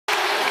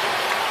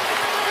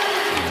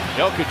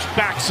Jokic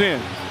backs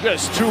in.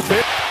 Just too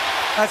big.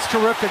 That's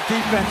terrific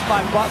defense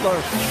by Butler.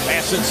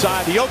 Pass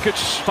inside. Jokic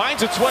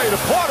finds its way to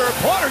Porter.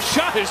 Porter's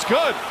shot is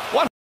good.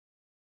 What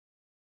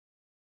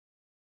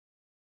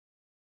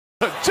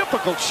a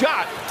difficult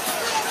shot.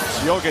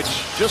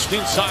 Jokic just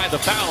inside the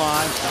foul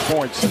line.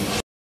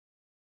 Points.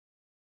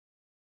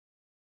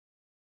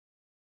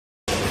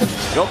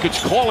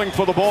 Jokic calling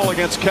for the ball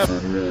against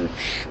Kevin.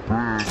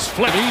 It's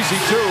flip easy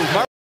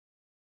too.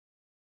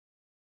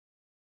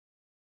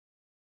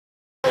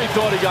 He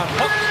thought he got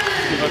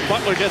hooked, but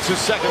Butler gets his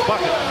second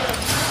bucket.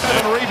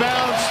 And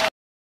rebounds.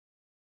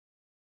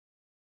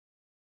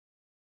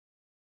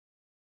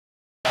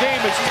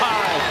 Game is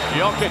tied.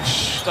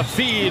 Jokic, the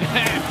feed,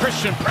 and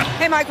Christian.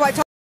 Hey, Mike, I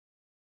talked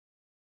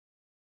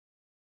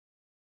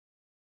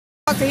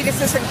to Heat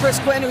assistant Chris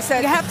Quinn, who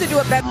said you have to do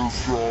it better.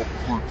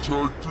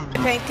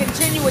 Can't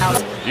continue with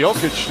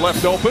Jokic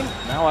left open.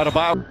 Now at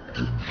about.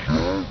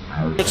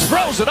 It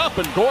throws it up,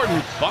 and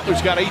Gordon.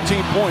 Butler's got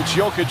 18 points.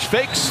 Jokic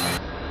fakes.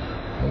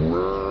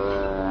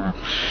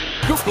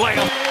 Good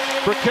layup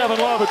for Kevin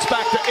Love. It's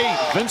back to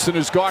 8. Vincent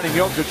is guarding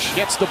Jokic.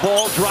 Gets the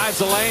ball, drives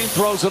the lane,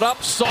 throws it up.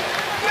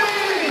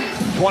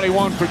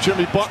 21 for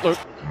Jimmy Butler.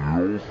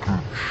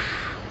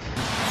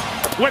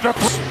 With a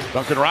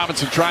Duncan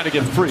Robinson trying to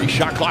get free.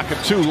 Shot clock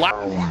at 2.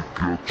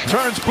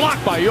 Turns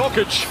blocked by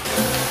Jokic.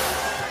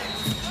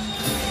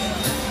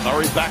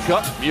 Murray back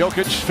up.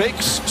 Jokic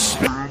fakes.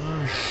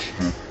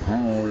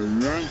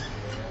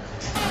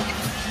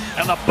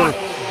 And the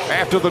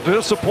after the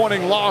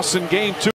disappointing loss in game 2.